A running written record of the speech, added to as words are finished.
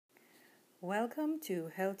Welcome to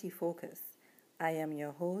Healthy Focus. I am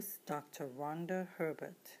your host, Dr. Rhonda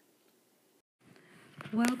Herbert.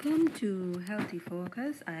 Welcome to Healthy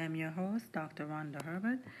Focus. I am your host, Dr. Rhonda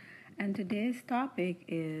Herbert, and today's topic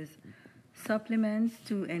is supplements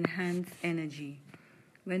to enhance energy.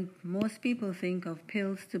 When most people think of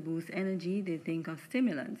pills to boost energy, they think of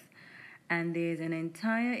stimulants. And there's an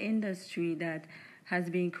entire industry that has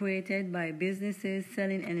been created by businesses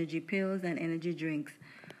selling energy pills and energy drinks.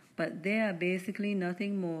 But they are basically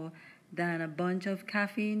nothing more than a bunch of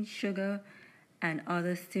caffeine, sugar, and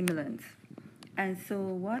other stimulants. And so,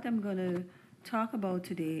 what I'm going to talk about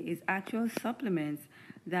today is actual supplements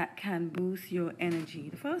that can boost your energy.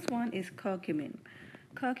 The first one is curcumin.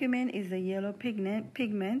 Curcumin is a yellow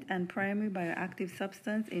pigment and primary bioactive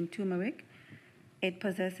substance in turmeric. It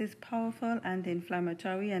possesses powerful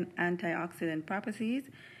anti-inflammatory and antioxidant properties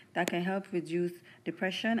that can help reduce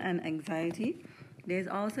depression and anxiety. There's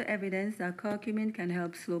also evidence that curcumin can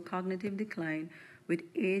help slow cognitive decline with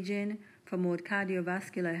aging, promote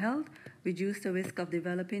cardiovascular health, reduce the risk of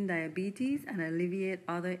developing diabetes, and alleviate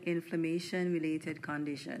other inflammation-related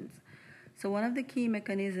conditions. So one of the key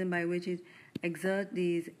mechanisms by which it exerts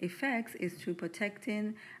these effects is through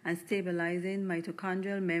protecting and stabilizing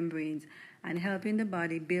mitochondrial membranes and helping the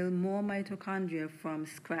body build more mitochondria from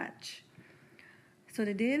scratch. So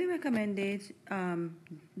the daily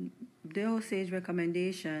dosage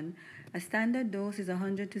recommendation, a standard dose is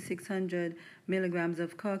 100 to 600 milligrams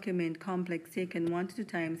of curcumin complex taken 1 to 2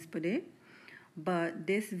 times per day, but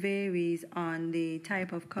this varies on the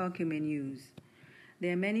type of curcumin used.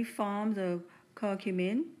 There are many forms of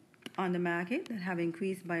curcumin on the market that have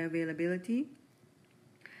increased bioavailability,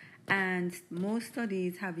 and most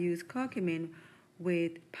studies have used curcumin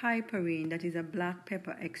with piperine, that is a black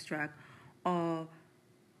pepper extract, or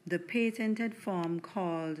the patented form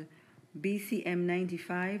called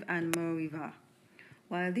BCM95 and Meriva.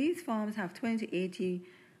 While these forms have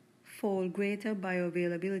 20-80-fold greater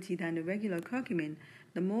bioavailability than the regular curcumin,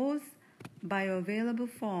 the most bioavailable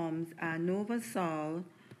forms are Novasol,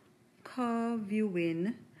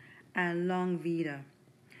 Curvuin, and Longvida.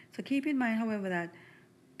 So keep in mind, however, that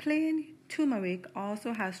plain turmeric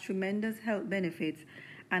also has tremendous health benefits,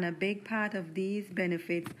 and a big part of these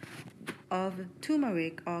benefits of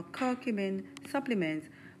turmeric or curcumin supplements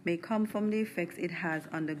may come from the effects it has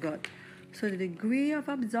on the gut. So the degree of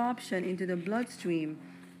absorption into the bloodstream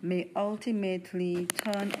may ultimately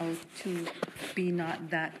turn out to be not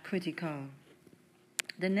that critical.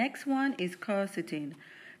 The next one is quercetin.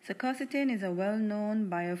 So quercetin is a well-known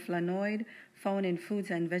bioflavonoid found in fruits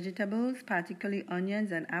and vegetables, particularly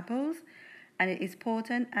onions and apples, and it is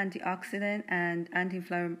potent antioxidant and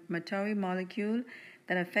anti-inflammatory molecule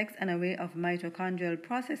that affects an array of mitochondrial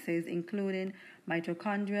processes, including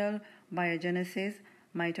mitochondrial biogenesis,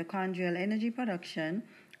 mitochondrial energy production,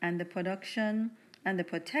 and the protection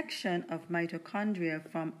of mitochondria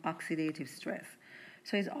from oxidative stress.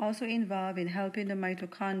 So it's also involved in helping the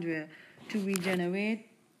mitochondria to regenerate,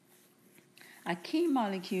 a key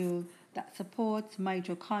molecule that supports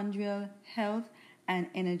mitochondrial health and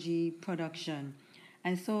energy production.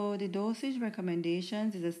 And so the dosage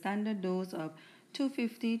recommendations is a standard dose of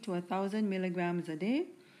 250 to 1,000 milligrams a day,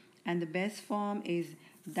 and the best form is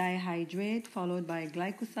dihydrate followed by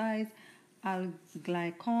glycosides,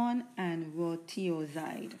 alglycone, and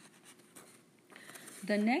roteoside.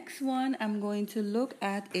 The next one I'm going to look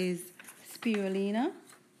at is spirulina.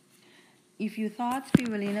 If you thought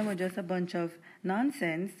spirulina were just a bunch of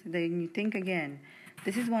nonsense, then you think again.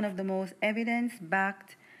 This is one of the most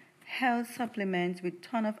evidence-backed health supplements with a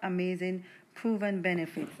ton of amazing proven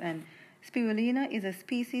benefits. And spirulina is a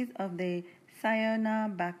species of the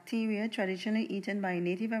cyanobacteria traditionally eaten by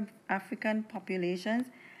native African populations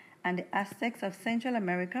and the Aztecs of Central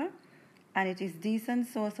America, and it is a decent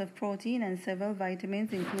source of protein and several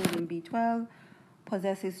vitamins including B12,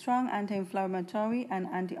 possesses strong anti-inflammatory and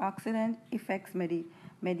antioxidant effects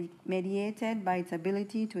mediated by its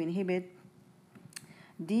ability to inhibit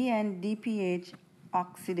DNDPH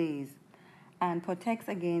oxidase and protects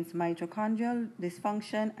against mitochondrial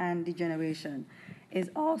dysfunction and degeneration.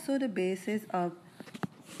 Is also the basis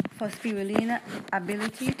for spirulina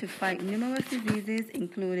ability to fight numerous diseases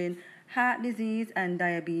including heart disease and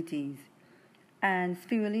diabetes. And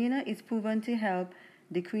spirulina is proven to help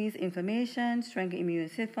decrease inflammation, strengthen immune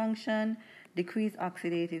function, decrease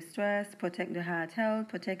oxidative stress, protect the heart health,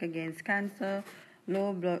 protect against cancer,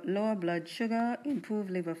 lower blood sugar, improve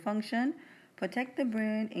liver function, protect the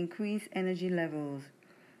brain, increase energy levels.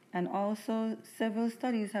 And also, several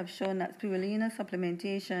studies have shown that spirulina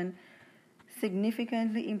supplementation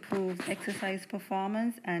significantly improves exercise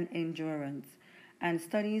performance and endurance. And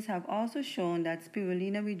studies have also shown that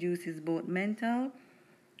spirulina reduces both mental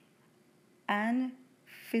and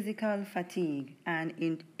physical fatigue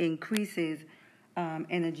and increases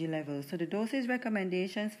energy levels. So the dosage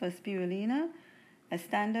recommendations for spirulina, a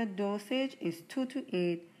standard dosage is 2 to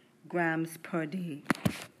 8 grams per day.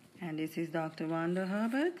 And this is Dr. Rhonda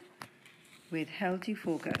Herbert with Healthy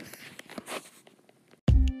Focus.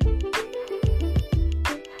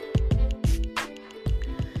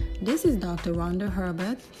 This is Dr. Rhonda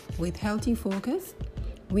Herbert with Healthy Focus.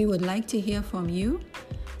 We would like to hear from you.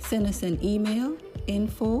 Send us an email,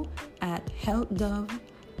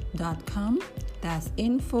 info@healthdove.com. That's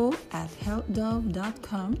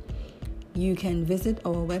info@healthdove.com. You can visit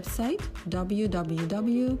our website,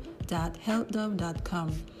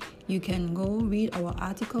 www.healthdove.com. You can go read our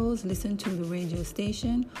articles, listen to the radio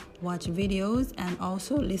station, watch videos, and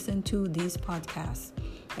also listen to these podcasts.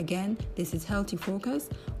 Again, this is Healthy Focus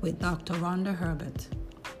with Dr. Rhonda Herbert.